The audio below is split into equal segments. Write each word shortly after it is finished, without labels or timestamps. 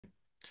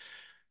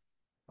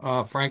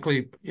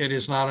Frankly, it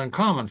is not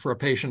uncommon for a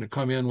patient to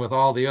come in with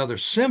all the other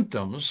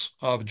symptoms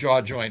of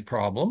jaw joint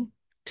problem,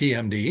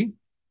 TMD,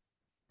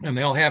 and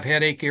they'll have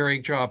headache,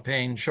 earache, jaw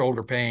pain,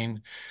 shoulder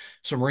pain,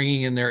 some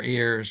ringing in their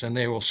ears, and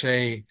they will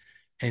say,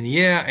 and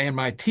yeah, and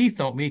my teeth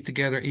don't meet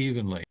together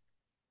evenly.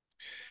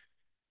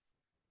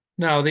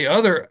 Now, the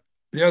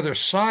other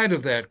side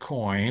of that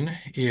coin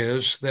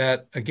is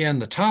that, again,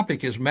 the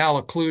topic is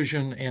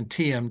malocclusion and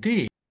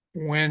TMD.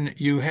 When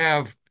you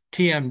have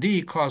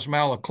TMD cause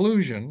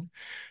malocclusion,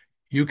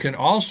 you can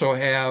also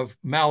have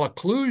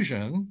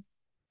malocclusion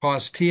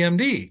cause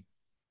TMD.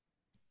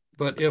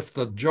 But if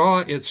the jaw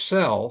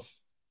itself,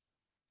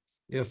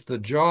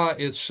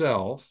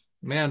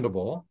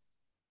 mandible,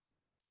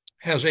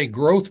 has a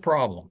growth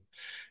problem,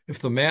 if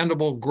the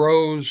mandible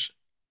grows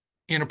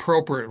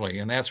inappropriately,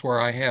 and that's where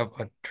I have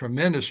a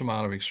tremendous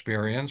amount of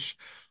experience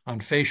on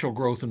facial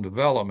growth and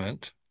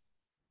development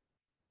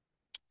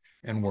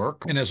and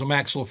work. And as a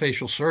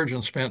maxillofacial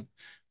surgeon, spent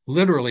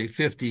literally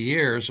 50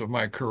 years of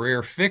my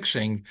career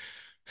fixing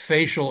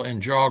facial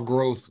and jaw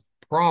growth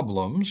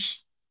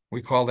problems.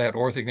 We call that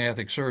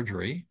orthognathic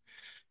surgery.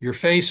 Your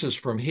face is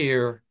from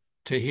here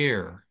to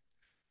here,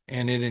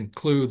 and it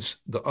includes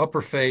the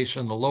upper face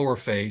and the lower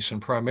face,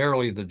 and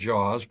primarily the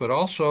jaws, but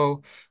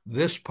also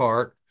this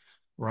part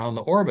around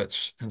the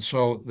orbits. And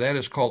so that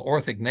is called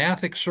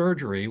orthognathic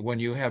surgery when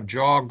you have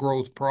jaw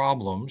growth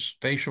problems,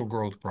 facial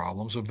growth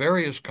problems of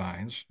various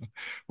kinds,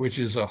 which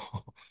is a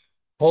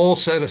whole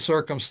set of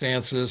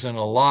circumstances and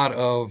a lot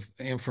of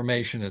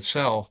information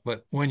itself.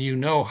 But when you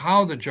know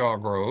how the jaw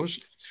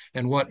grows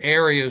and what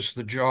areas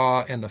the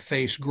jaw and the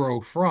face grow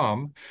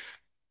from,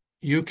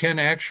 you can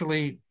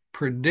actually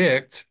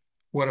predict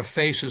what a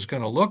face is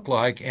going to look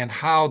like and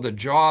how the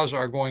jaws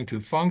are going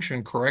to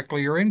function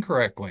correctly or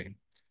incorrectly.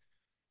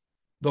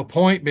 The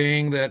point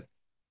being that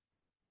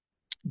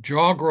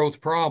jaw growth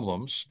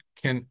problems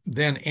can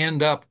then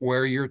end up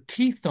where your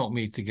teeth don't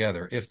meet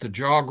together. If the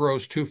jaw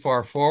grows too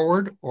far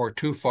forward or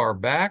too far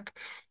back,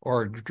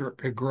 or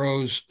it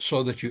grows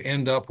so that you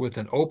end up with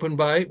an open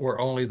bite where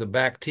only the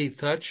back teeth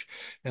touch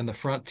and the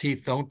front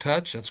teeth don't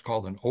touch, that's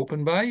called an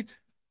open bite.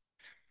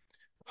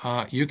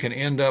 You can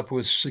end up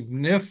with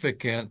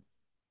significant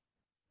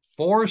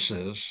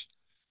forces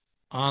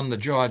on the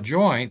jaw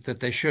joint that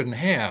they shouldn't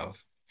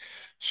have.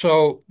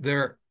 So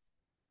that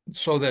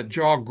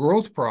jaw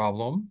growth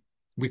problem,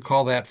 we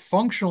call that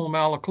functional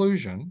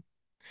malocclusion,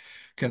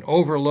 can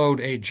overload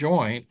a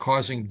joint,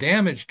 causing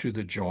damage to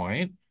the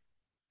joint,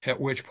 at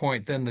which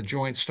point then the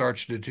joint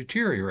starts to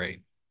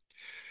deteriorate.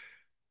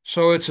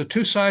 So it's a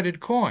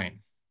two-sided coin.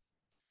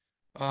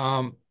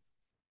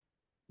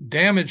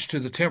 Damage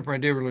to the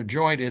temporomandibular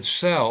joint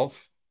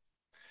itself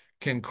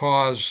can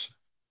cause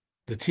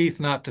the teeth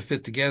not to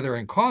fit together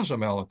and cause a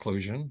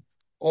malocclusion,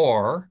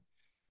 or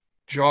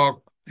jaw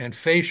and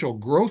facial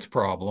growth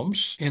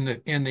problems in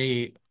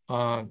the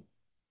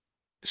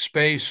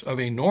space of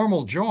a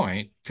normal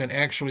joint can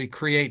actually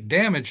create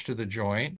damage to the joint